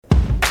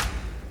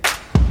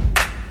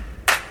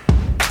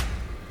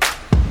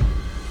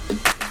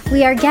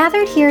We are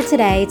gathered here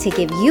today to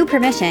give you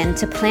permission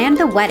to plan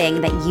the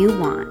wedding that you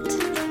want.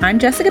 I'm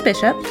Jessica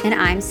Bishop. And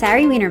I'm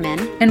Sari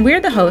Wienerman. And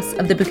we're the hosts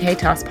of the Bouquet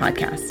Toss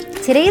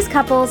podcast. Today's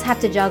couples have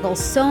to juggle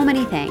so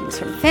many things,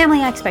 from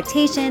family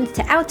expectations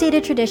to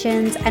outdated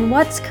traditions and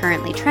what's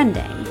currently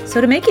trending.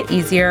 So to make it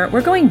easier,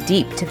 we're going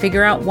deep to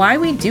figure out why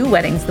we do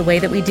weddings the way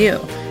that we do,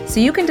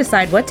 so you can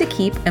decide what to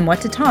keep and what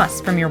to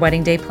toss from your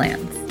wedding day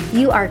plans.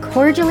 You are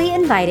cordially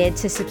invited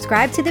to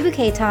subscribe to the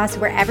Bouquet Toss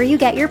wherever you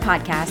get your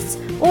podcasts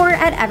or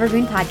at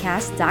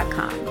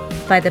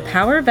evergreenpodcast.com. By the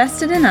power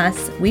vested in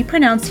us, we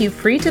pronounce you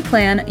free to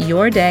plan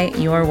your day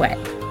your way.